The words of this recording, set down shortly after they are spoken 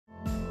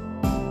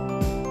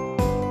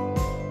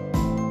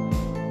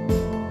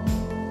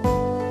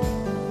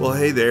Well,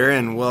 hey there,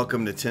 and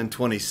welcome to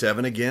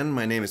 1027 again.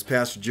 My name is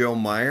Pastor Joe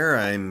Meyer.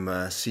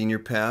 I'm senior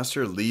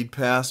pastor, lead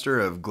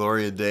pastor of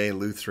Gloria Dei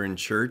Lutheran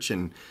Church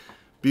in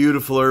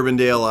beautiful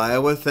Urbandale,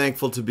 Iowa.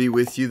 Thankful to be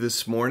with you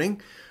this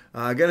morning.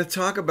 I got to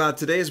talk about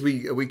today as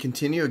we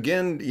continue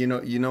again.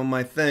 You know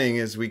my thing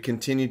as we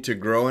continue to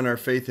grow in our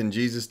faith in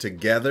Jesus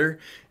together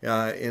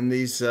in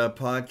these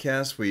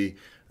podcasts. We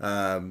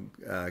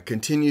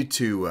continue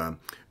to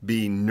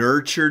be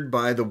nurtured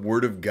by the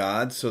Word of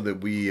God so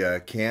that we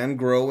can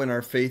grow in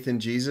our faith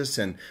in Jesus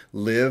and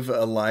live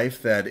a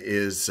life that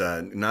is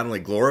not only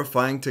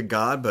glorifying to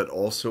God, but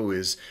also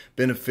is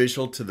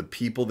beneficial to the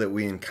people that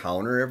we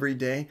encounter every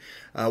day.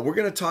 We're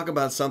going to talk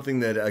about something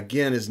that,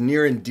 again, is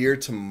near and dear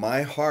to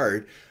my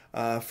heart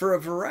for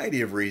a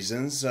variety of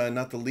reasons,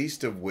 not the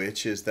least of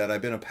which is that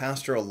I've been a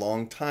pastor a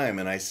long time.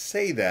 And I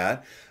say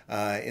that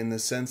in the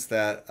sense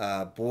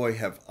that, boy,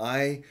 have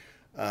I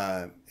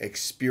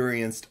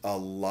experienced a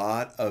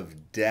lot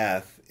of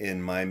death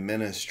in my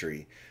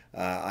ministry.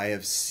 I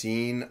have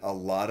seen a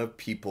lot of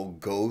people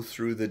go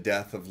through the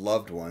death of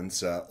loved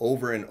ones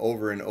over and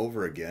over and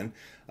over again,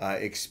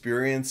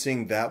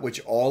 experiencing that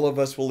which all of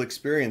us will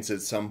experience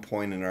at some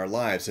point in our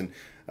lives. And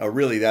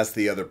really, that's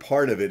the other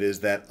part of it, is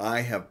that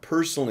I have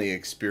personally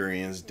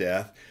experienced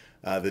death,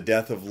 the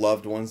death of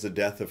loved ones, the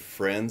death of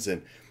friends,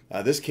 and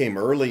this came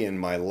early in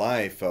my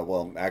life,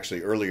 well,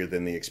 actually earlier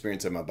than the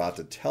experience I'm about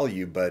to tell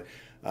you, but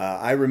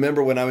I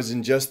remember when I was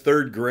in just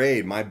third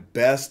grade, my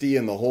bestie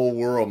in the whole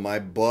world, my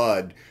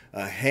bud,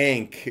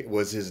 Hank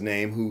was his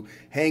name,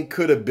 Hank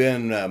could have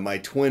been my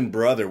twin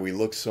brother. We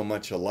looked so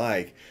much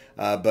alike.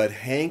 But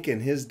Hank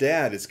and his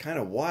dad, it's kind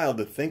of wild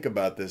to think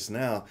about this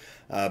now,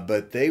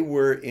 but they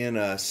were in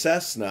a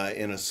Cessna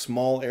in a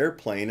small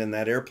airplane, and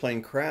that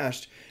airplane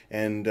crashed.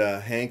 And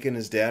Hank and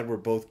his dad were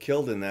both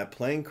killed in that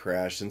plane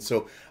crash. And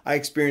so I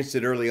experienced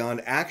it early on,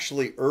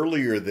 actually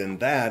earlier than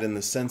that, in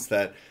the sense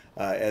that,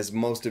 as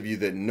most of you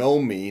that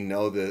know me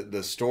know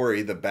the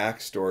story, the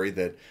backstory,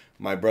 that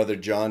my brother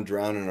John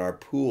drowned in our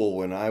pool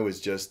when I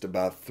was just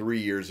about 3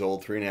 years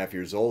old, 3.5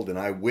 years old, and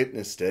I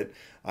witnessed it.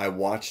 I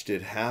watched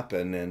it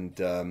happen, and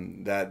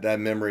that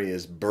memory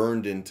is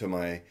burned into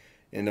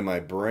my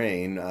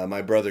brain.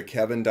 My brother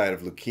Kevin died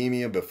of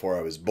leukemia before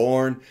I was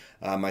born.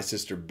 My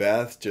sister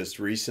Beth just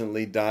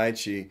recently died.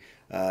 She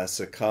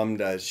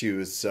succumbed. She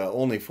was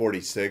only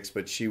 46,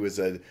 but she was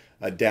a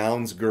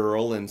Downs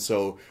girl, and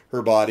so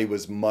her body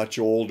was much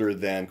older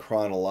than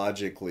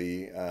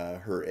chronologically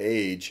her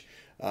age.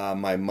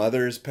 My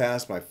mother has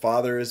passed. My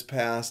father has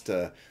passed.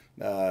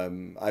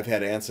 I've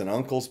had aunts and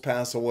uncles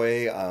pass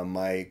away.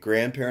 My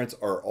grandparents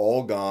are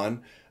all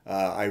gone.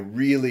 I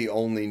really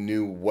only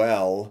knew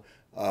well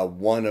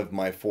one of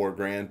my four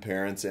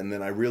grandparents, and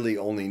then I really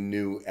only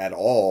knew at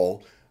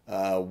all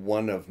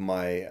one of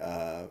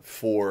my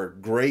four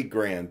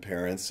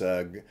great-grandparents,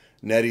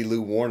 Nettie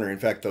Lou Warner, in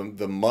fact,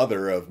 the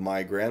mother of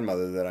my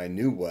grandmother that I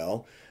knew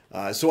well.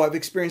 So I've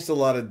experienced a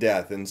lot of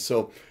death, and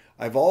so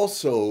I've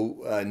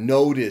also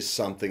noticed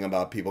something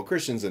about people,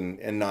 Christians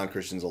and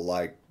non-Christians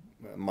alike,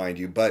 mind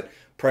you, but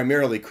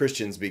primarily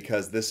Christians,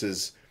 because this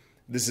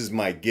is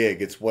my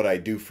gig. It's what I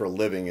do for a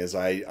living. Is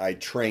I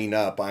train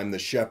up. I'm the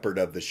shepherd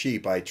of the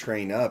sheep. I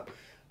train up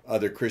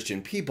other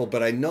Christian people.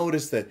 But I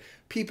notice that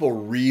people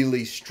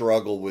really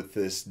struggle with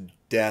this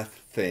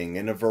death thing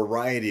in a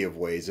variety of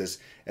ways.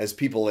 As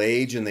people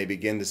age and they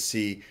begin to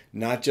see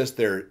not just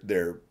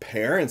their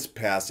parents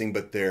passing,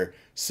 but their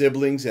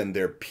siblings and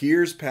their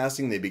peers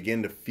passing, they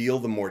begin to feel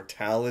the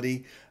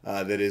mortality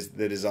that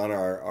is on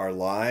our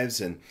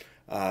lives. And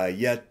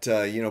yet,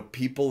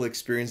 people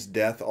experience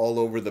death all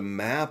over the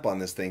map on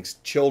this thing.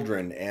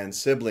 Children and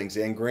siblings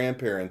and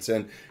grandparents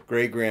and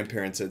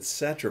great-grandparents,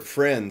 etc.,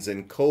 friends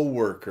and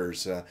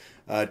co-workers,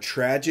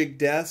 tragic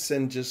deaths,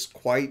 and just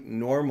quite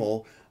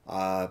normal.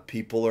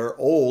 People are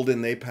old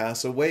and they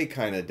pass away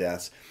kind of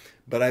deaths.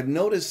 But I've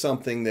noticed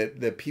something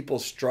that people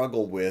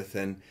struggle with,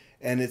 and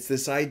it's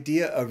this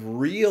idea of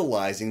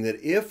realizing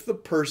that if the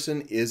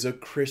person is a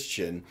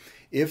Christian,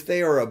 if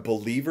they are a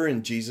believer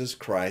in Jesus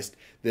Christ,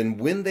 then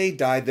when they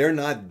die, they're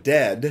not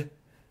dead,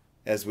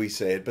 as we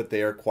say it, but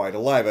they are quite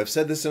alive. I've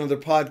said this in other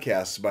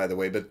podcasts, by the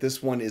way, but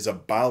this one is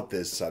about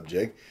this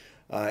subject.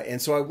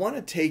 And so I want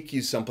to take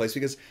you someplace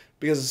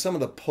because of some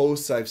of the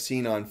posts I've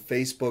seen on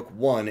Facebook,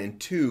 one, and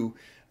two,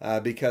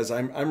 because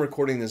I'm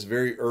recording this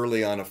very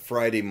early on a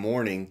Friday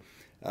morning,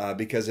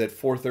 because at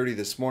 4:30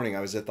 this morning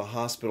I was at the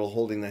hospital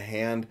holding the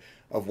hand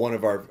of one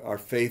of our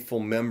faithful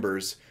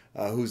members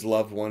whose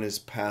loved one is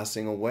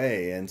passing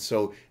away. And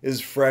so it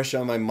is fresh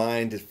on my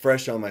mind, it's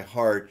fresh on my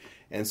heart.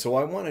 And so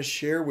I want to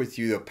share with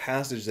you a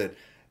passage that,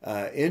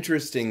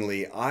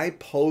 interestingly, I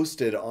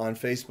posted on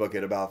Facebook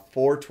at about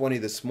 4:20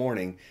 this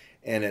morning,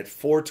 and at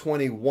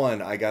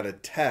 4:21 I got a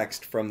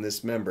text from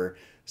this member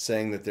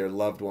saying that their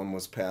loved one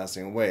was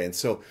passing away. And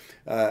so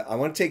I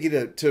want to take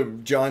you to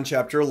John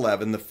chapter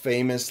 11, the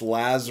famous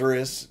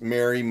Lazarus,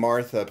 Mary,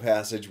 Martha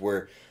passage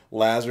where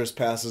Lazarus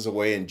passes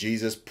away, and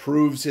Jesus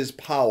proves his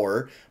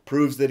power,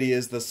 proves that he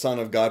is the Son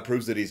of God,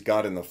 proves that he's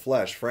God in the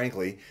flesh,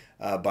 frankly,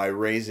 by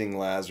raising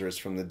Lazarus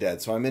from the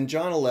dead. So I'm in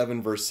John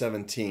 11, verse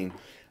 17.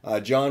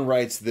 John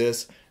writes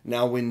this,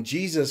 "Now when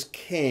Jesus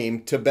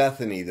came to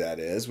Bethany," that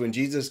is, when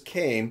Jesus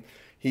came,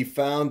 he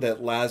found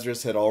that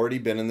Lazarus had already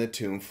been in the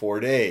tomb 4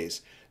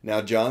 days.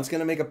 Now John's going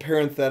to make a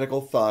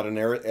parenthetical thought, an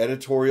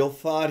editorial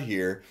thought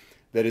here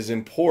that is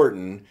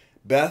important.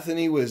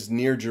 Bethany was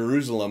near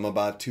Jerusalem,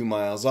 about 2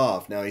 miles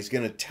off. Now he's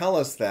going to tell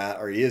us that,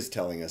 or he is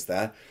telling us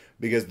that,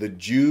 because the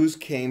Jews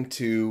came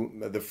to,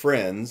 the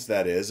friends,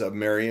 that is, of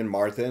Mary and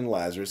Martha and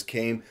Lazarus,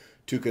 came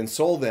to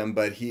console them,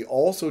 but he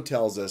also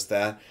tells us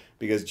that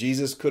because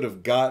Jesus could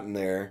have gotten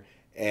there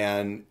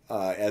and,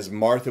 as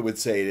Martha would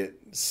say, it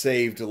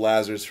saved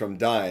Lazarus from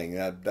dying.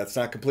 That's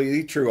not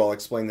completely true. I'll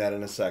explain that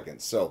in a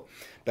second. So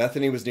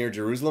Bethany was near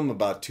Jerusalem,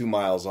 about 2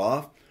 miles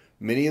off.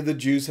 Many of the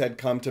Jews had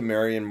come to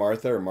Mary and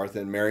Martha, or Martha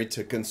and Mary,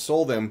 to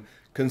console them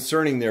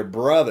concerning their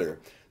brother.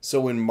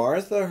 So when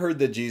Martha heard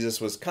that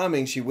Jesus was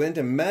coming, she went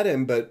and met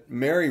him, but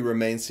Mary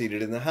remained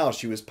seated in the house.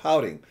 She was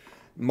pouting.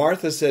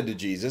 Martha said to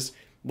Jesus,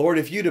 "Lord,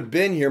 if you'd have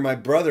been here, my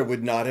brother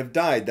would not have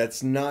died."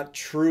 That's not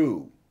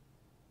true.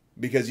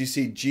 Because you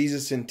see,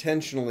 Jesus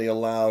intentionally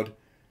allowed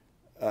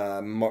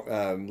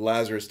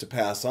Lazarus to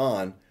pass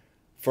on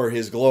for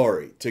his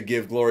glory, to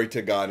give glory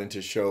to God and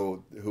to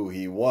show who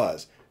he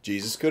was.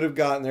 Jesus could have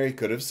gotten there, he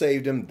could have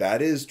saved him,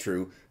 that is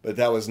true, but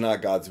that was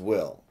not God's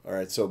will. All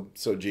right, so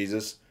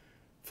Jesus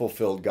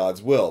fulfilled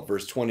God's will.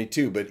 Verse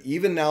 22, "But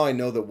even now I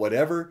know that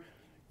whatever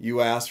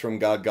you ask from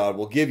God, God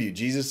will give you."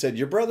 Jesus said,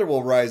 "Your brother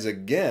will rise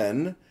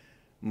again."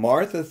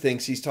 Martha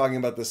thinks he's talking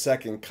about the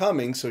second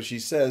coming, so she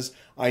says,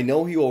 "I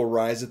know he will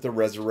rise at the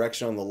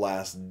resurrection on the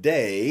last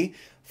day."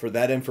 For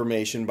that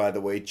information, by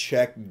the way,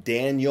 check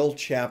Daniel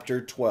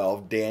chapter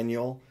 12.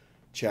 Daniel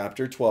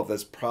chapter 12.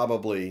 That's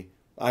probably,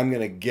 I'm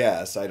going to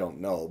guess, I don't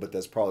know, but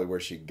that's probably where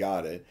she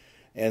got it.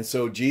 And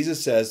so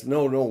Jesus says,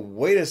 no,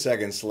 wait a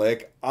second,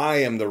 Slick. I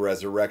am the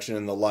resurrection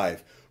and the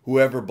life.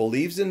 Whoever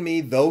believes in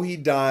me, though he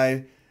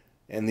die,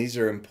 and these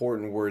are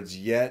important words,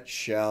 yet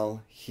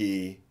shall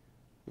he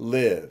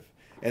live.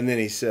 And then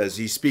he says,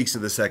 he speaks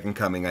of the second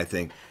coming, I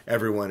think.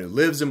 Everyone who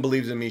lives and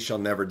believes in me shall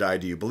never die.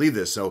 Do you believe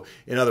this? So,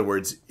 in other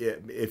words,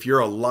 if you're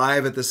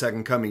alive at the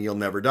second coming, you'll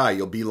never die.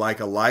 You'll be like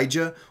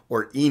Elijah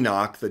or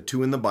Enoch, the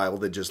two in the Bible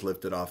that just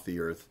lifted off the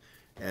earth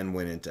and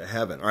went into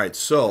heaven. All right,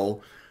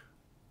 so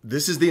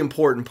this is the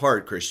important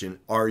part, Christian.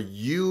 Are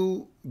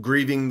you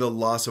grieving the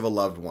loss of a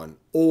loved one?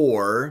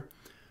 Or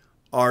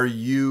are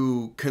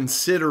you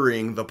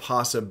considering the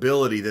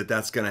possibility that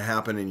that's going to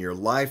happen in your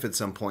life at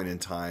some point in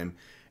time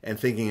and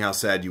thinking how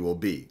sad you will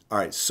be? All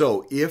right,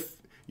 so if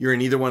you're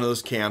in either one of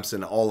those camps,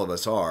 and all of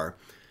us are,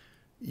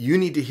 you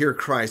need to hear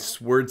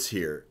Christ's words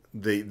here.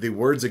 The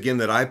words, again,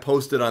 that I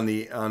posted on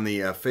the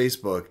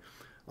Facebook,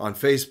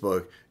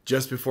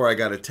 just before I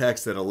got a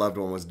text that a loved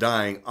one was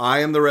dying. "I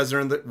am the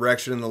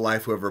resurrection and the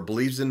life. Whoever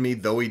believes in me,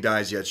 though he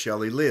dies, yet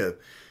shall he live.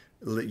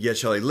 Yet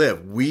shall he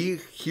live." We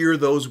hear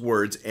those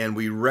words and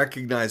we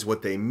recognize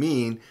what they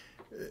mean.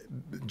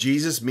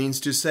 Jesus means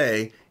to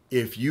say,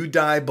 if you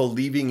die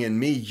believing in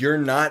me, you're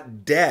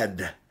not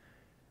dead,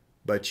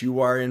 but you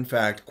are in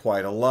fact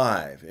quite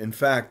alive. In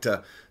fact,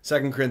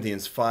 2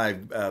 Corinthians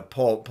 5,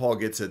 Paul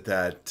gets at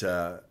that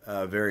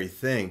very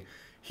thing.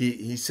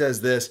 He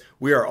says this,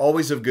 "We are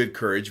always of good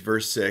courage,"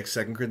 verse 6,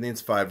 2 Corinthians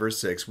 5, verse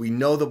 6. "We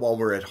know that while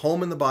we're at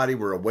home in the body,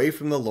 we're away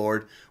from the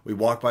Lord. We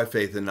walk by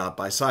faith and not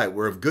by sight."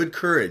 We're of good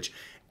courage.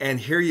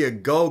 And here you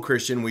go,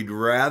 Christian. We'd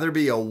rather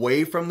be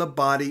away from the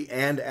body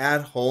and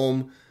at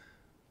home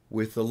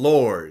with the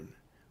Lord.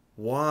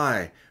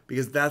 Why?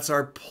 Because that's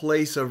our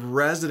place of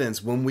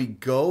residence. When we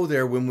go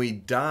there, when we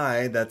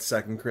die, that's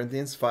 2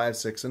 Corinthians 5,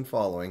 6 and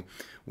following.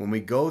 When we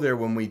go there,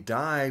 when we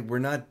die, we're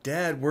not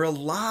dead, we're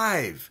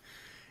alive.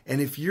 And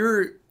if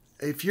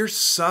you're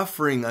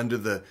suffering under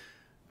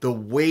the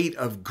weight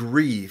of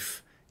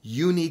grief,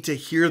 you need to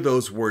hear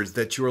those words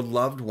that your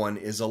loved one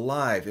is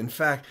alive. In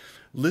fact,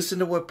 listen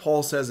to what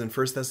Paul says in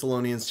 1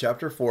 Thessalonians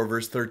chapter 4,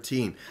 verse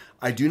 13.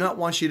 "I do not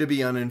want you to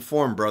be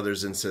uninformed,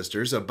 brothers and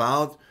sisters,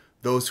 about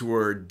those who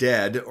are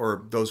dead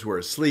or those who are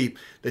asleep,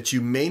 that you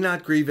may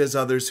not grieve as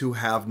others who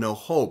have no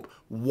hope."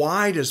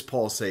 Why does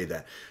Paul say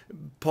that?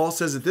 Paul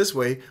says it this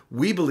way: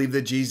 we believe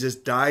that Jesus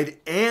died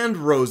and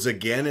rose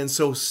again, and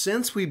so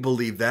since we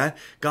believe that,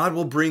 God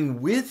will bring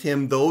with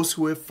him those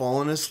who have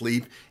fallen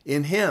asleep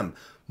in him.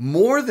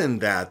 More than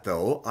that,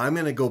 though, I'm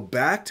going to go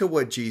back to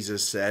what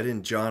Jesus said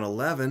in John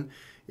 11.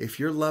 If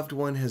your loved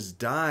one has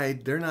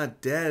died, they're not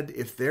dead.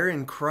 If they're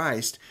in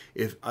Christ,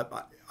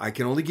 I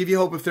can only give you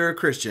hope if they're a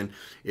Christian.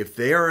 If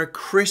they are a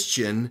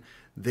Christian,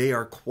 they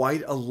are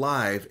quite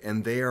alive,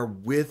 and they are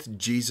with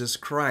Jesus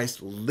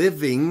Christ,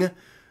 living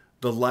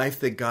the life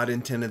that God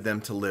intended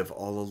them to live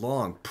all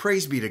along.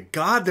 Praise be to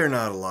God, they're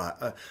not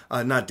alive,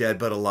 not dead,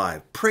 but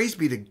alive. Praise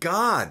be to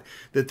God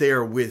that they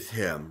are with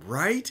him,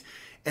 right?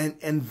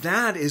 And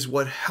that is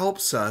what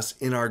helps us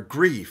in our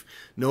grief.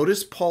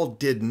 Notice Paul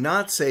did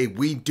not say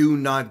we do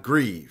not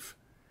grieve.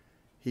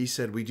 He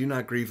said, we do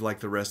not grieve like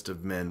the rest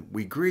of men.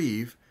 We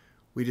grieve,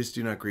 we just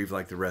do not grieve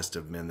like the rest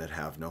of men that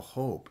have no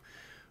hope.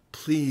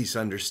 Please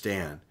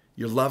understand,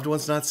 your loved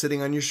one's not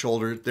sitting on your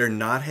shoulder. They're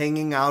not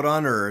hanging out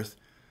on earth.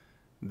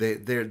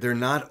 They're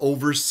not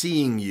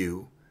overseeing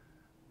you.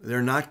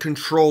 They're not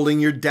controlling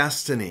your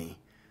destiny.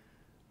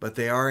 But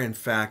they are, in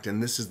fact,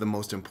 and this is the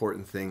most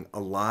important thing,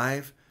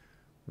 alive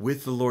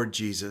with the Lord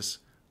Jesus,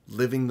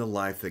 living the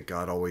life that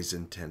God always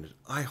intended.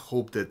 I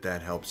hope that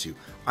that helps you.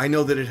 I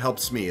know that it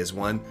helps me as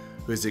one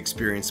who has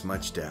experienced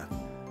much death.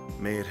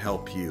 May it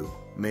help you.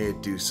 May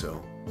it do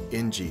so.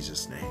 In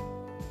Jesus' name.